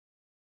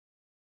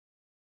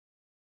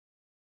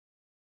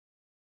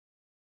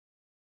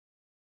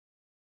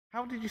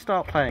How did you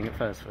start playing at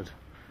Thursford?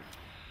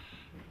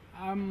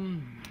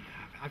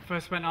 I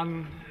first went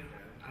on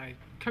a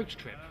coach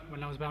trip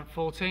when I was about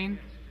 14,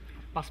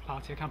 bus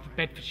party. I come from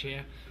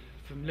Bedfordshire,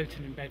 from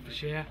Luton in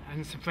Bedfordshire,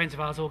 and some friends of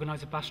ours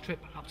organised a bus trip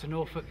up to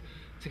Norfolk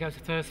to go to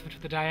Thursford for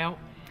the day out,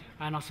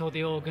 and I saw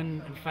the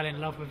organ and fell in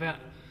love with it,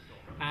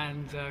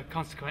 and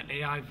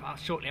consequently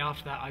shortly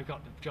after that I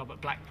got the job at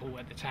Blackpool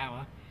at the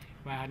Tower,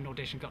 where I had an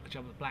audition, got the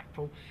job at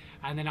Blackpool,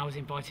 and then I was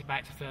invited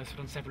back to Thursford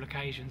on several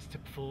occasions to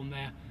perform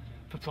there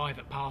for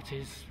private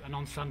parties and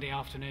on Sunday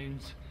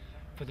afternoons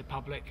for the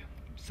public.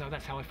 So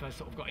that's how I first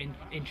sort of got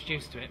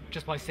introduced to it,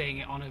 just by seeing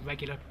it on a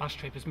regular bus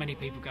trip, as many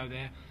people go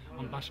there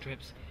on bus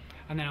trips.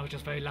 And then I was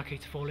just very lucky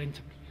to fall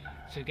into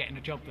getting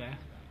a job there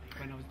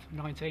when I was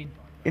 19.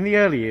 In the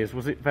early years,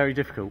 was it very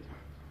difficult?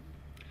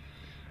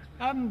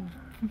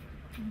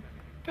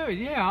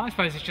 Yeah, I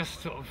suppose it's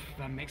just sort of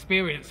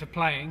experience of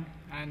playing,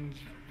 and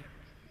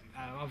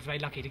I was very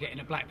lucky to get in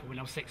at Blackpool when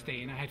I was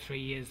 16. I had 3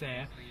 years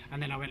there,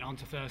 and then I went on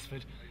to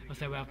Thursford. I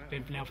say, well, I've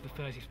been now for the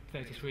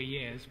 33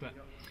 years, but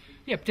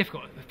yeah,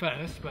 difficult at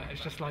first, but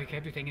it's just like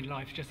everything in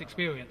life, just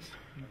experience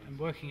and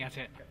working at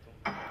it.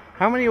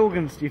 How many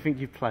organs do you think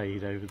you've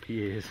played over the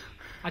years?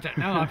 I don't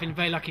know. I've been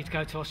very lucky to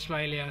go to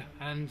Australia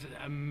and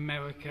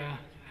America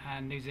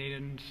and New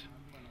Zealand.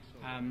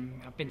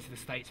 I've been to the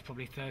States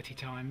probably 30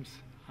 times.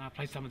 I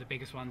played some of the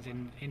biggest ones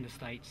in the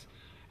States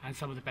and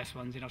some of the best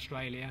ones in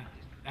Australia,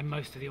 and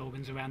most of the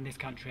organs around this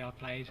country I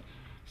played.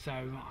 So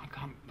I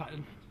can't put a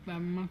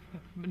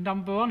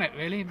number on it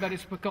really, but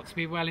it's got to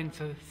be well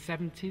into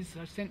 70s,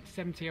 I think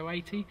 70 or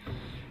 80.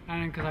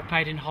 And because I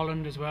played in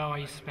Holland as well, I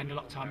used to spend a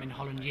lot of time in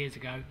Holland years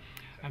ago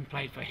and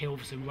played for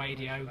Hilversum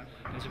Radio.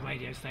 There's a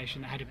radio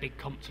station that had a big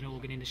Compton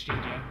organ in the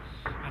studio,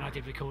 and I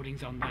did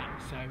recordings on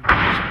that. So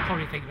I should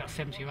probably think about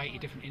 70 or 80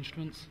 different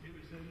instruments.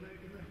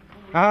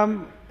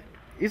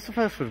 Is the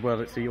Thursford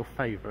Wurlitzer your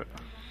favourite?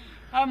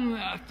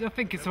 I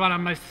think it's the one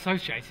I'm most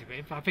associated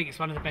with. I think it's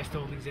one of the best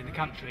organs in the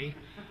country,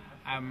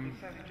 and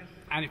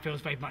it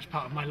feels very much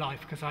part of my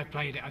life because I've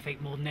played it, I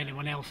think, more than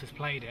anyone else has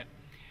played it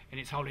in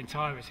its whole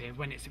entirety.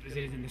 When it was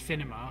in the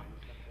cinema,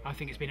 I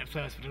think it's been at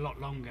Thursford a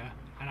lot longer,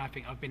 and I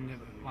think I've been the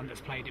one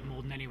that's played it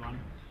more than anyone.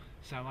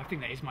 So I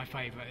think that is my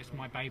favourite. It's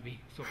my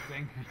baby sort of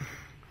thing.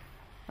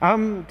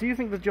 Do you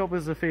think the job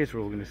as a theatre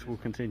organist will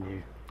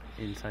continue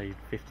in, say,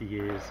 50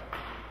 years?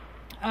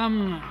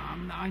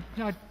 I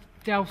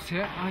doubt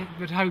it. I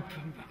would hope.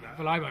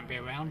 Well, I won't be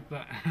around,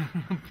 but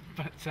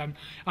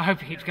I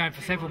hope it keeps going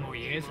for several more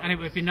years. And it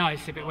would be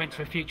nice if it went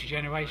to a future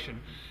generation,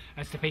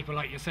 as to people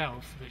like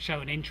yourselves that show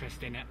an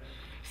interest in it.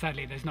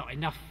 Sadly, there's not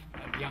enough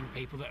young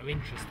people that are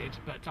interested,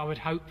 but I would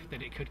hope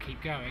that it could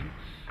keep going.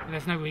 And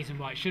there's no reason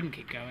why it shouldn't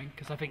keep going,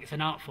 because I think it's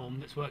an art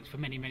form that's worked for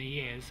many, many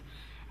years,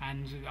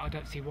 and I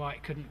don't see why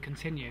it couldn't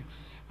continue.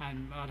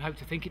 And I'd hope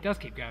to think it does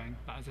keep going.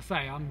 But as I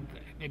say, I'm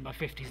in my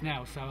 50s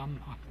now, so I'm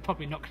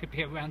probably not going to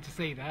be around to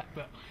see that,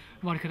 but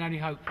one can only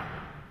hope.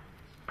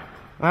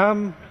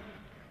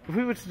 If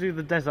we were to do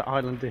the Desert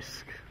Island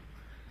Disc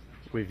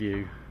with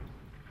you,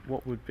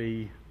 what would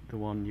be the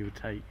one you would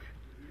take?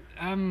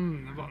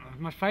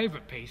 My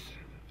favourite piece?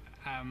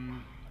 I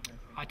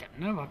don't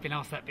know, I've been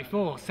asked that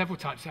before several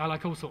times. I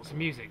like all sorts of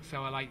music,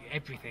 so I like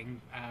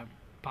everything,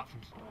 apart from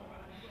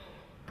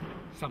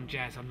some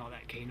jazz I'm not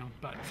that keen on,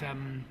 but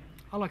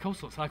I like all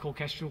sorts. I like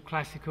orchestral,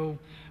 classical,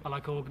 I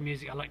like organ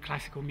music, I like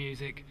classical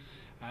music.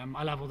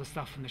 I love all the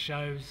stuff from the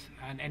shows,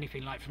 and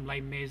anything like from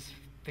Les Mis,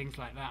 things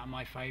like that are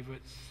my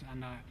favourites,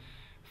 and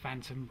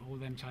Phantom, all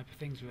them type of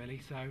things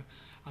really. So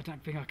I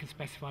don't think I can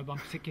specify one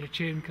particular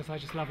tune because I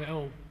just love it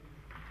all.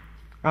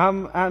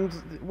 And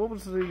who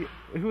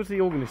was the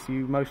organist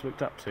you most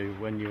looked up to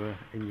when you were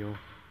in your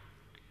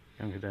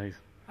younger days?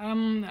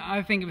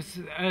 I think it was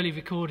early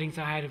recordings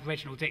I had of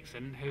Reginald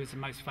Dixon, who was the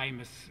most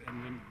famous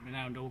and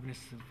renowned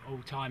organist of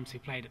all times, who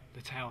played at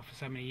the Tower for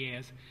so many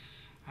years.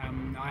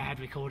 I had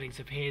recordings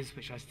of his,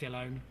 which I still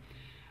own,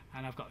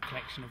 and I've got a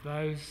collection of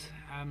those.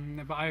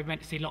 But I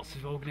went to see lots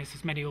of organists,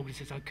 as many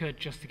organists as I could,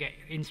 just to get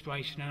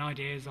inspiration and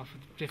ideas off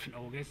of different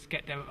organists,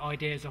 get their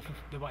ideas off of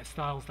the right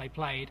styles they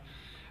played,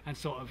 and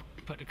sort of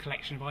put a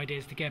collection of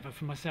ideas together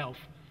for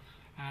myself.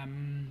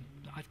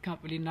 I can't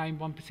really name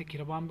one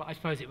particular one, but I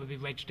suppose it would be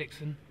Reg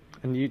Dixon.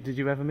 And did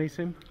you ever meet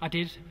him? I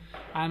did,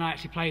 and I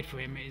actually played for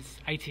him at his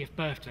 80th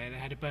birthday. They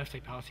had a birthday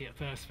party at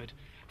Thursford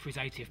for his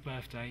 80th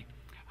birthday,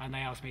 and they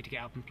asked me to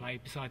get up and play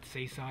beside the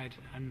seaside,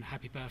 and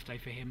happy birthday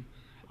for him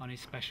on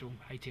his special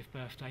 80th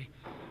birthday.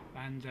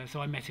 And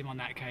so I met him on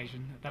that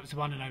occasion. That was the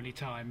one and only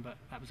time, but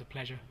that was a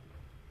pleasure.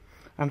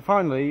 And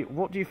finally,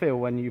 what do you feel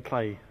when you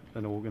play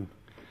an organ?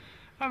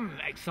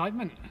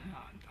 Excitement.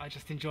 I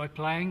just enjoy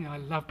playing. I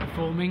love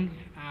performing.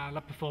 I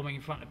love performing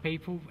in front of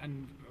people,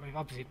 and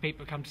obviously if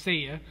people come to see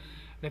you,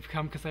 they've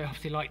come because they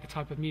obviously like the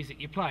type of music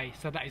you play.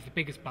 So that is the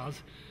biggest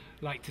buzz.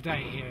 Like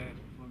today here,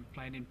 we're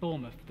playing in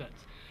Bournemouth, that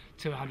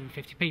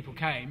 250 people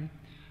came,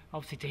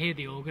 obviously to hear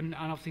the organ,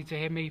 and obviously to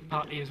hear me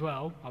partly as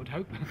well, I would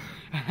hope.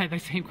 They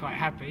seemed quite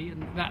happy,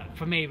 and that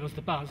for me was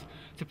the buzz,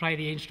 to play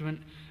the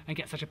instrument and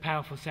get such a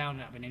powerful sound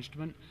out of an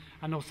instrument,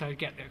 and also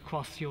get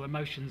across your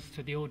emotions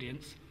to the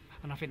audience.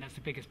 and I think that's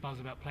the biggest buzz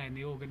about playing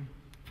the organ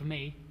for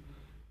me.